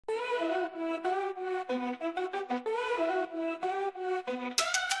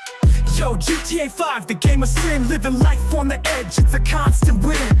Yo, GTA 5, the game of sin, living life on the edge, it's a constant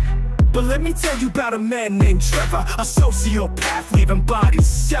win. But let me tell you about a man named Trevor, a sociopath leaving bodies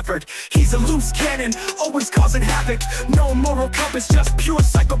severed. He's a loose cannon, always causing havoc. No moral compass, just pure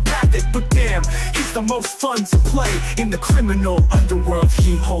psychopathic. But damn, he's the most fun to play. In the criminal underworld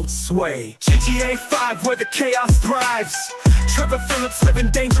he holds sway. GTA 5, where the chaos thrives. Trevor Philips living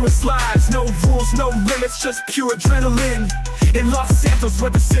dangerous lives. No rules, no limits, just pure adrenaline. In Los Santos where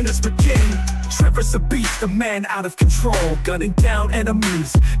the sinners begin. Trevor's a beast, a man out of control, gunning down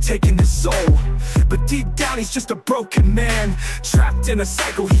enemies, taking his soul. But deep down he's just a broken man, trapped in a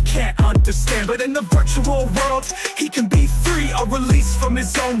cycle he can't understand. But in the virtual world, he can be free, a release from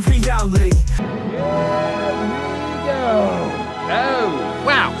his own reality. Here we go. Oh,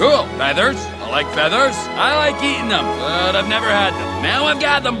 wow, cool. Feathers. I like feathers. I like eating them, but I've never had them. Now I've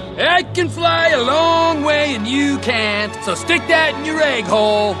got them. I can fly a long way and you can't, so stick that in your egg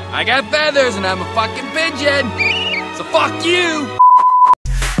hole. I got feathers and I'm a fucking pigeon, so fuck you.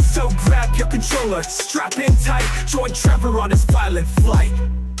 So grab your controller, strap in tight, join Trevor on his violent flight.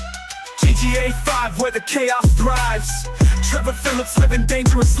 GTA 5, where the chaos thrives. Trevor Philips living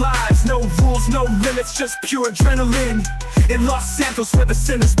dangerous lives. No rules, no limits, just pure adrenaline. In Los Santos where the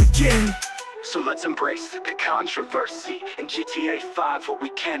sinners begin. So let's embrace the controversy in GTA 5 where we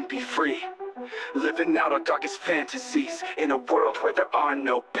can be free, living out our darkest fantasies in a world where there are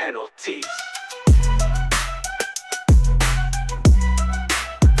no penalties.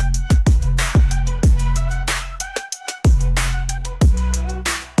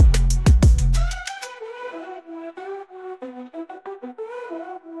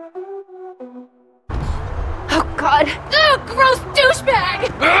 Oh God! Oh, gross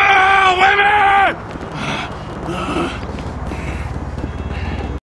douchebag! Oh, women!